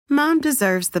Mom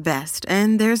deserves the best,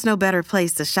 and there's no better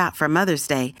place to shop for Mother's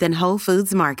Day than Whole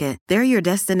Foods Market. They're your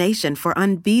destination for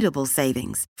unbeatable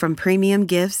savings, from premium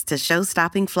gifts to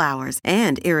show-stopping flowers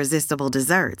and irresistible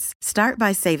desserts. Start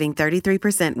by saving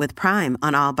 33% with Prime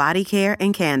on all body care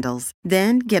and candles.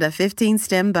 Then get a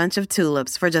 15-stem bunch of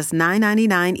tulips for just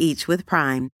 $9.99 each with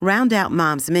Prime. Round out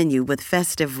Mom's menu with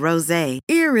festive rosé,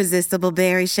 irresistible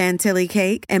berry chantilly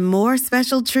cake, and more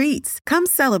special treats. Come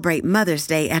celebrate Mother's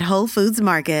Day at Whole Foods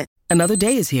Market. Another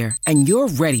day is here, and you're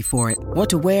ready for it. What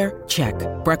to wear? Check.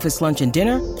 Breakfast, lunch, and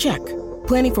dinner? Check.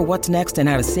 Planning for what's next and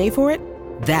how to save for it?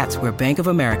 That's where Bank of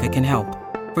America can help.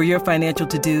 For your financial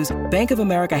to-dos, Bank of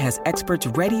America has experts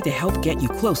ready to help get you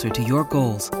closer to your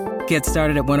goals. Get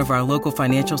started at one of our local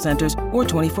financial centers or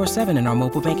 24/7 in our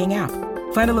mobile banking app.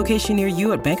 Find a location near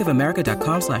you at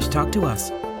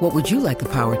bankofamerica.com/talktous. What would you like the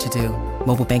power to do?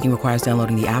 Mobile banking requires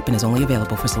downloading the app and is only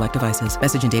available for select devices.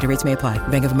 Message and data rates may apply.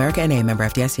 Bank of America N.A., member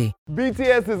FDIC.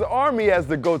 BTS's Army has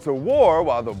to go to war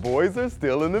while the boys are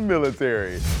still in the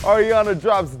military. Ariana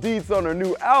drops deets on her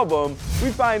new album.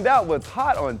 We find out what's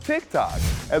hot on TikTok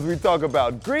as we talk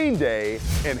about Green Day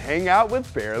and hang out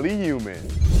with Barely Human.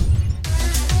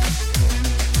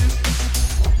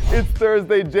 It's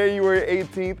Thursday, January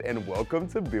 18th, and welcome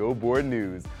to Billboard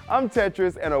News. I'm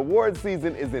Tetris, and award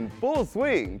season is in full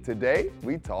swing. Today,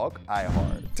 we talk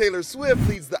iHeart. Taylor Swift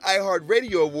leads the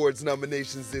iHeartRadio Awards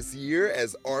nominations this year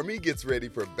as Army gets ready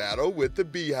for battle with the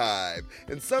Beehive.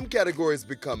 And some categories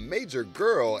become major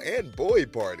girl and boy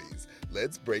parties.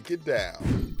 Let's break it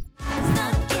down.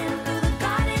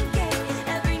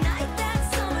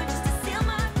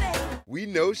 We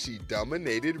know she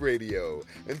dominated radio,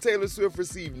 and Taylor Swift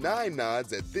received 9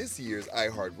 nods at this year's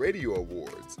iHeartRadio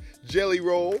Awards. Jelly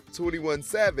Roll, 21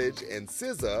 Savage, and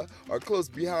SZA are close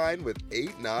behind with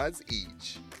 8 nods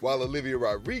each, while Olivia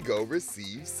Rodrigo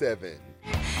received 7.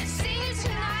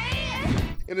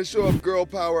 In a show of girl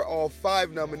power, all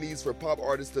 5 nominees for Pop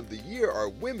Artist of the Year are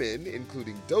women,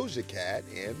 including Doja Cat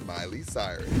and Miley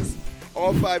Cyrus.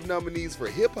 All 5 nominees for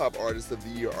Hip Hop Artist of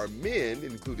the Year are men,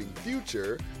 including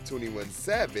Future, 21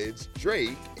 Savage,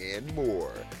 Drake, and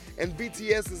more. And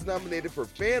BTS is nominated for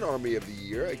Fan Army of the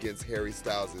Year against Harry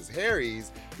Styles'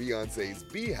 Harry's, Beyonce's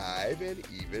Beehive, and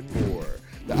even more.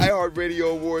 The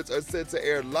iHeartRadio Awards are set to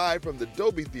air live from the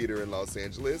Dolby Theater in Los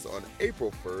Angeles on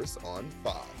April 1st on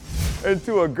Fox. And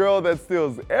to a girl that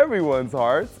steals everyone's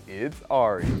hearts, it's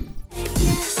Ari.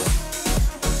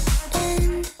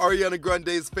 Ariana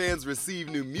Grande's fans received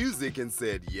new music and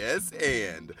said yes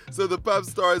and. So the pop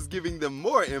star is giving them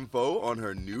more info on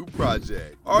her new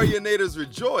project. Arianators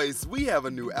rejoice, we have a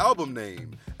new album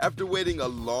name. After waiting a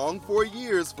long 4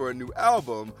 years for a new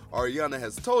album, Ariana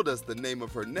has told us the name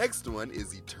of her next one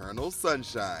is Eternal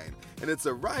Sunshine, and it's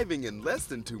arriving in less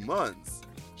than 2 months.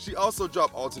 She also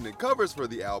dropped alternate covers for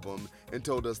the album and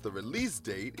told us the release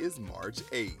date is March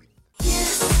 8th.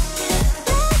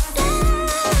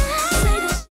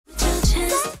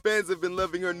 Fans have been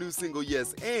loving her new single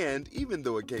Yes And, even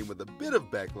though it came with a bit of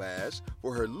backlash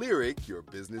for her lyric, Your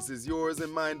business is yours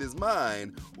and mine is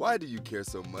mine. Why do you care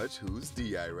so much whose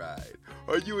D I ride?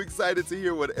 Are you excited to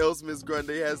hear what else Miss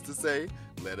Grande has to say?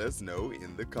 Let us know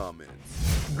in the comments.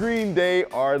 Green Day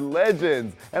are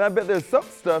legends, and I bet there's some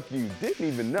stuff you didn't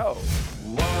even know.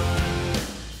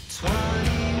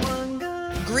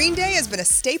 Green Day has been a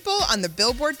staple on the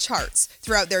Billboard charts.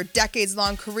 Throughout their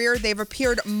decades-long career, they've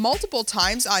appeared multiple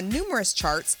times on numerous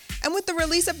charts, and with the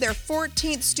release of their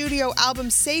 14th studio album,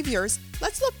 Saviors,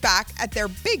 let's look back at their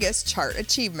biggest chart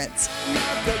achievements.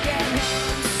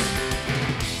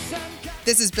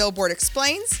 This is Billboard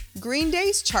Explains Green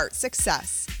Day's chart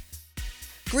success.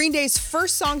 Green Day's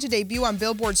first song to debut on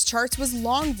Billboard's charts was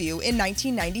Longview in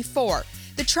 1994.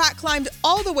 The track climbed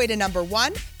all the way to number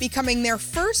 1, becoming their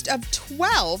first of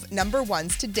 12 number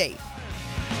 1s to date.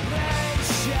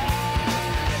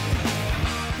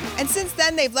 And since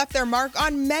then, they've left their mark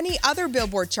on many other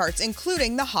Billboard charts,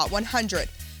 including the Hot 100.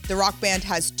 The rock band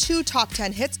has 2 top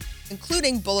 10 hits,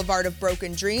 including Boulevard of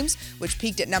Broken Dreams, which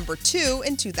peaked at number 2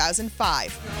 in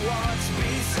 2005.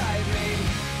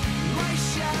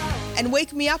 And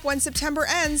Wake Me Up When September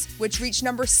Ends, which reached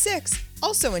number 6,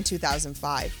 also in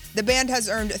 2005. The band has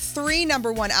earned 3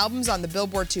 number 1 albums on the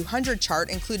Billboard 200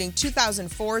 chart, including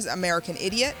 2004's American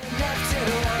Idiot,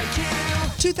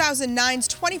 2009's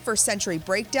 21st Century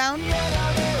Breakdown,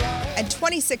 and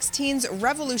 2016's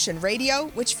Revolution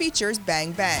Radio, which features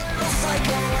Bang Bang.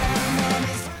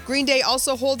 Green Day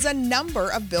also holds a number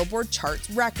of Billboard chart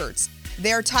records.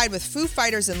 They are tied with Foo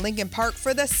Fighters and Linkin Park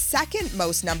for the second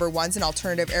most number 1s in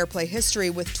alternative airplay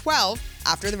history with 12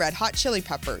 after the Red Hot Chili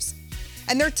Peppers.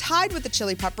 And they're tied with the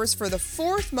Chili Peppers for the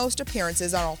 4th most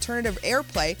appearances on alternative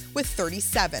airplay with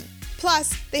 37.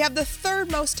 Plus, they have the 3rd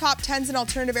most top 10s in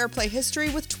alternative airplay history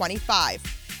with 25.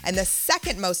 And the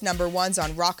 2nd most number 1s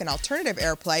on rock and alternative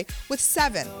airplay with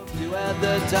 7. You had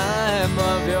the time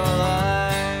of your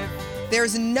life.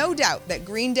 There's no doubt that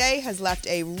Green Day has left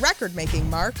a record-making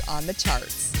mark on the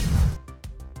charts.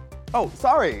 Oh,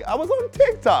 sorry, I was on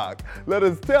TikTok. Let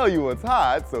us tell you what's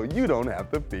hot so you don't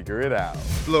have to figure it out.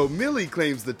 Flo Milli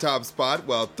claims the top spot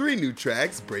while 3 new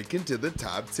tracks break into the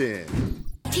top 10.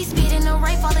 He's speeding the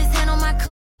right, fall his hand on my coochie.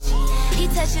 He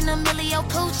touching a millio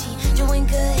poochie, doing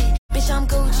good, bitch I'm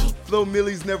Gucci. Flo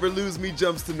Milli's Never Lose Me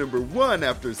jumps to number 1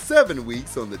 after 7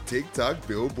 weeks on the TikTok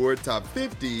Billboard Top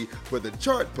 50 for the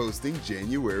chart posting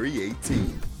January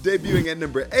 18th. Debuting at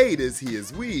number 8 is He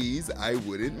Is Wee's I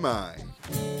Wouldn't Mind.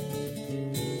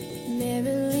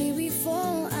 Merrily we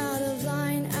fall out of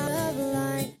line,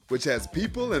 which has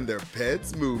people and their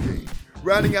pets moving.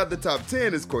 Rounding out the top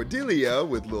 10 is Cordelia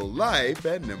with Lil Life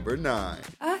at number 9.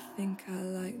 I think I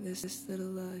like this little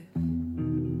life.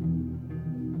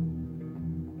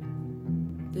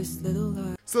 This little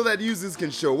life. So that users can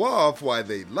show off why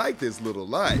they like this little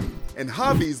life. And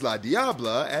Javi's La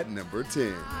Diabla at number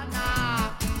 10.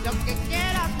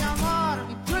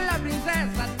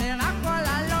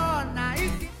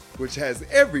 Which has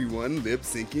everyone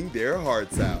lip-syncing their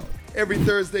hearts out. Every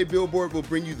Thursday, Billboard will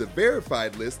bring you the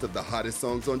verified list of the hottest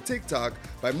songs on TikTok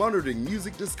by monitoring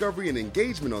music discovery and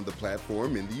engagement on the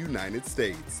platform in the United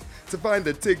States. To find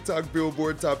the TikTok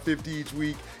Billboard Top 50 each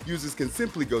week, users can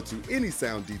simply go to any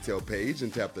sound detail page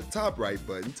and tap the top right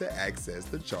button to access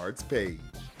the charts page.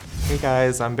 Hey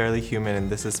guys, I'm Barely Human and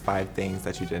this is 5 things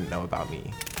that you didn't know about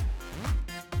me.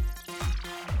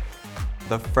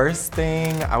 The first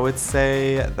thing I would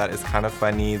say that is kind of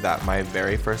funny that my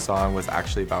very first song was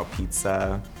actually about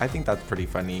pizza. I think that's pretty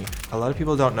funny. A lot of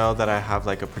people don't know that I have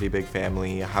like a pretty big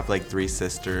family. I have like 3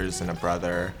 sisters and a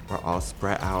brother. We're all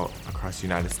spread out across the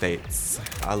United States.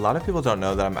 A lot of people don't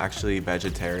know that I'm actually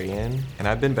vegetarian, and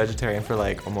I've been vegetarian for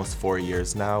like almost 4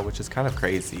 years now, which is kind of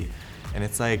crazy. And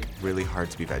it's like really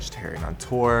hard to be vegetarian on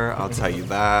tour, I'll tell you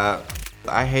that.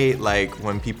 I hate like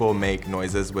when people make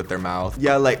noises with their mouth.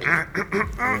 Yeah, like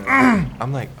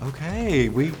I'm like, okay,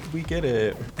 we get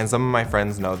it. And some of my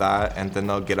friends know that, and then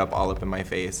they'll get all up in my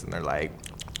face and they're like,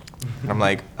 and I'm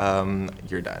like,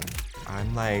 you're done.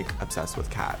 I'm like obsessed with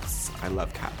cats. I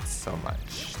love cats so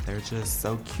much. They're just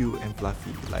so cute and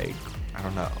fluffy. Like, I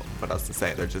don't know what else to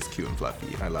say. They're just cute and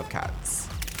fluffy, and I love cats.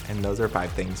 And those are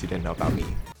 5 things you didn't know about me.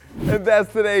 And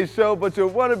that's today's show, but you'll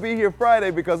want to be here Friday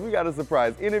because we got a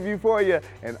surprise interview for you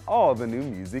and all the new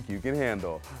music you can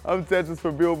handle. I'm Tetris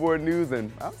for Billboard News,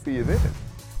 and I'll see you then.